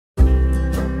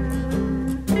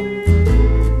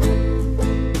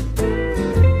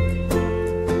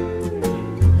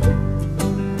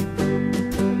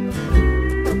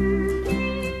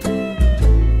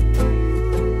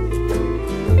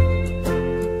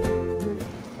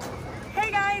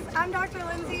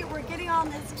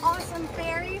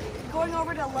going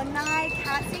over to Lanai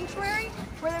Cat Sanctuary,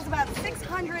 where there's about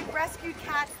 600 rescued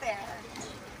cats there.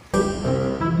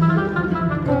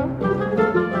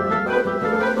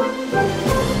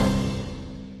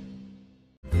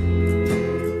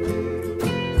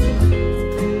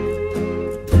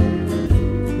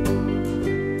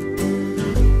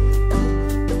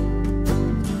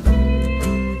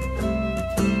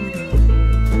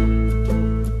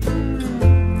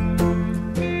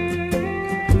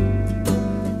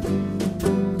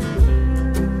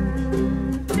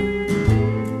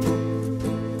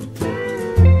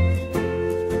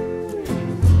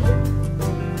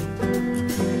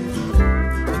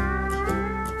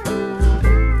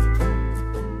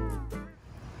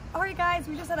 Guys,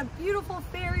 we just had a beautiful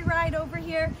ferry ride over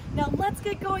here. Now let's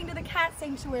get going to the cat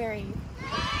sanctuary.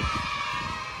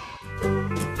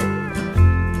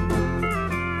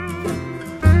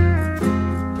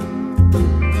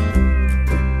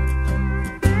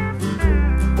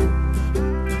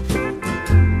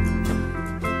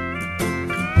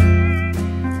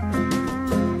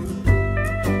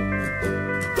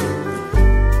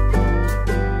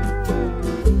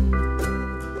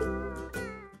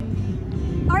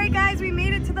 Guys, we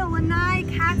made it to the Lanai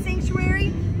Cat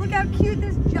Sanctuary. Look how cute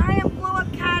this giant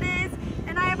blow-up cat is.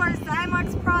 And I have our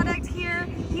Zymox product here.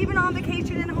 Even on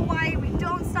vacation in Hawaii, we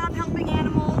don't stop helping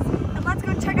animals. And let's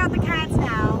go check out the cats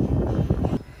now.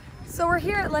 So we're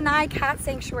here at Lanai Cat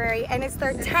Sanctuary, and it's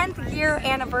their 10th year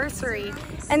anniversary.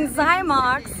 And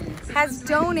Zymox has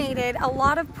donated a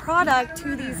lot of product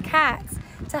to these cats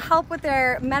to help with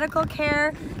their medical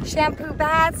care, shampoo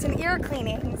baths, and ear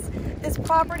cleanings. This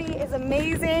property is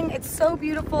amazing, it's so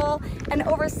beautiful, and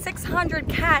over 600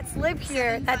 cats live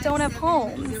here that don't have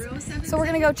homes. So we're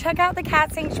gonna go check out the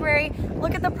cat sanctuary,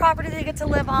 look at the property they get to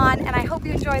live on, and I hope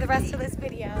you enjoy the rest of this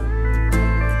video.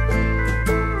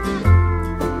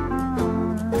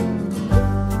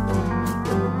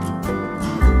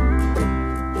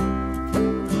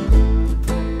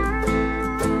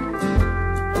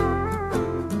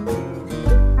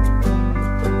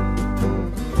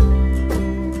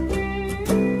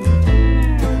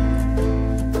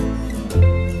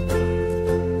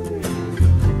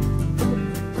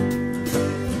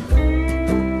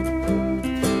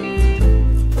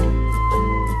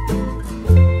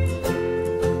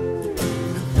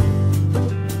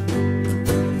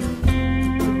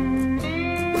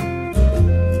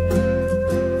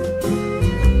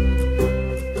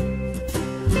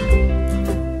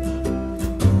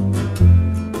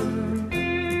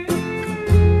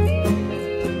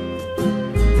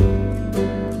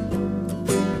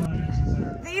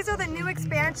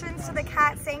 Expansions to the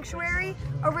cat sanctuary.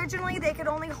 Originally they could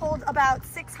only hold about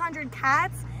 600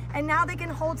 cats, and now they can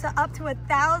hold to up to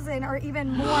 1,000 or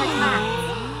even more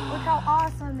cats. Look how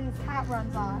awesome these cat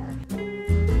runs are.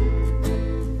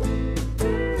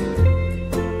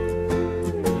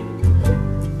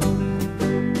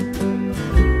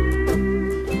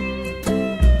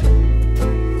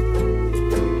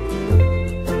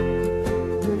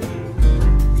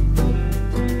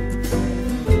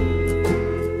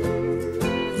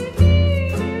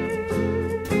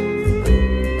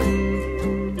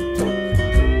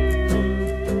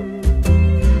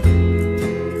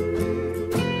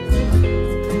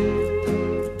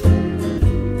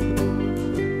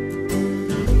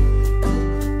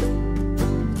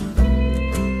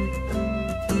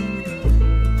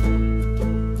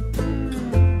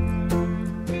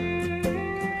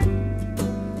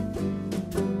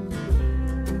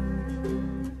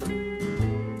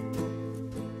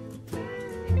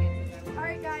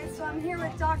 So I'm here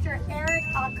with Dr. Eric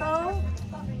Ako.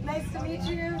 Nice to meet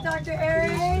you, Dr.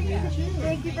 Eric.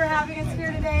 Thank you for having us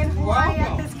here today in Hawaii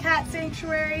at this cat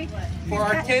sanctuary. For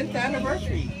our 10th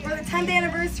anniversary. For the 10th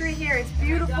anniversary here. It's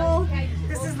beautiful.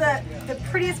 This is the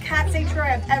prettiest cat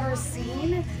sanctuary I've ever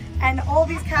seen. And all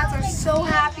these cats are so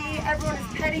happy. Everyone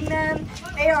is petting them.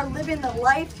 They are living the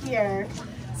life here.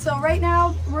 So right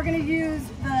now we're going to use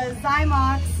the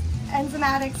Zymox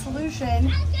enzymatic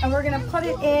solution, and we're going to put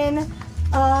it in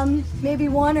maybe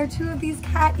 1 or 2 of these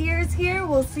cat ears here.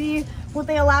 We'll see what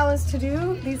they allow us to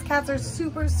do. These cats are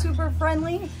super, super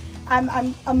friendly.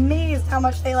 I'm amazed how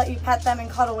much they let you pet them and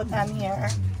cuddle with them here.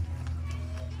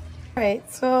 All right,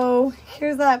 so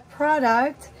here's that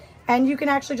product, and you can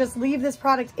actually just leave this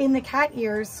product in the cat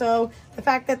ears. So the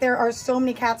fact that there are so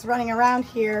many cats running around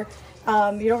here,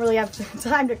 you don't really have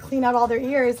time to clean out all their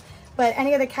ears, but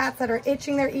any of the cats that are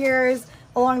itching their ears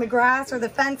along the grass or the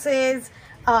fences,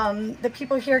 the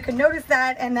people here can notice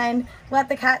that and then let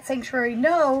the cat sanctuary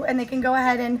know, and they can go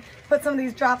ahead and put some of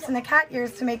these drops in the cat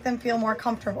ears to make them feel more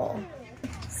comfortable.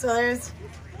 So there's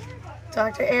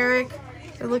Dr. Eric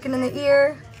They're looking in the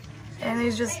ear, and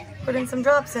he's just putting some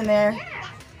drops in there.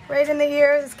 Right in the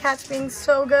ear. This cat's being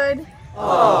so good. Aww.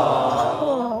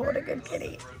 Oh, what a good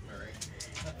kitty.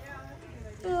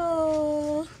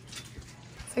 Oh.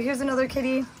 So here's another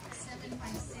kitty.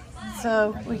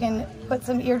 So we can put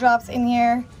some eardrops in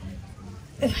here.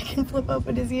 If I can flip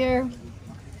open his ear.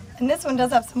 And this one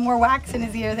does have some more wax in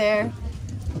his ear there.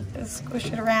 Just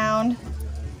squish it around.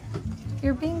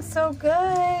 You're being so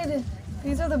good.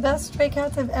 These are the best stray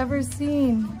cats I've ever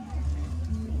seen.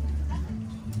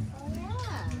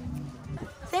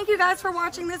 Thank you guys for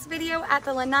watching this video at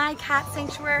the Lanai Cat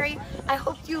Sanctuary. I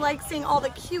hope you like seeing all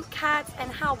the cute cats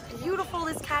and how beautiful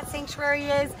this cat sanctuary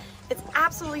is. It's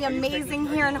absolutely amazing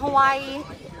here in Hawaii.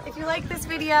 If you like this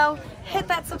video, hit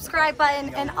that subscribe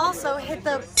button and also hit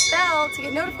the bell to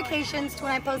get notifications to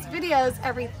when I post videos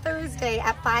every Thursday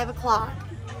at 5 o'clock.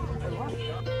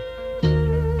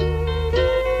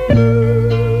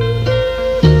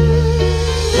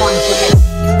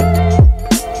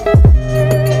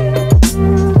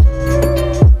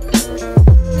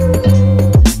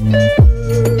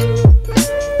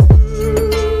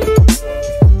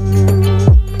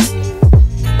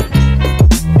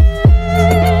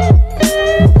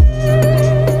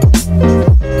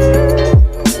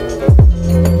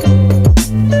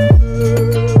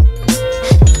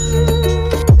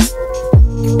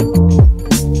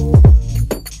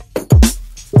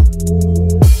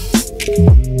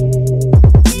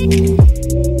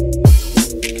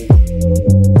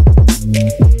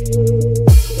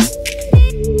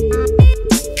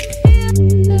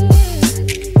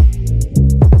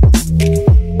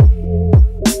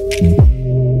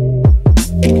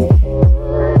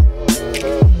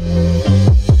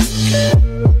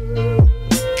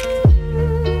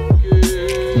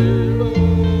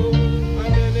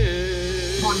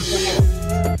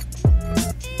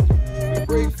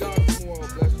 Break down.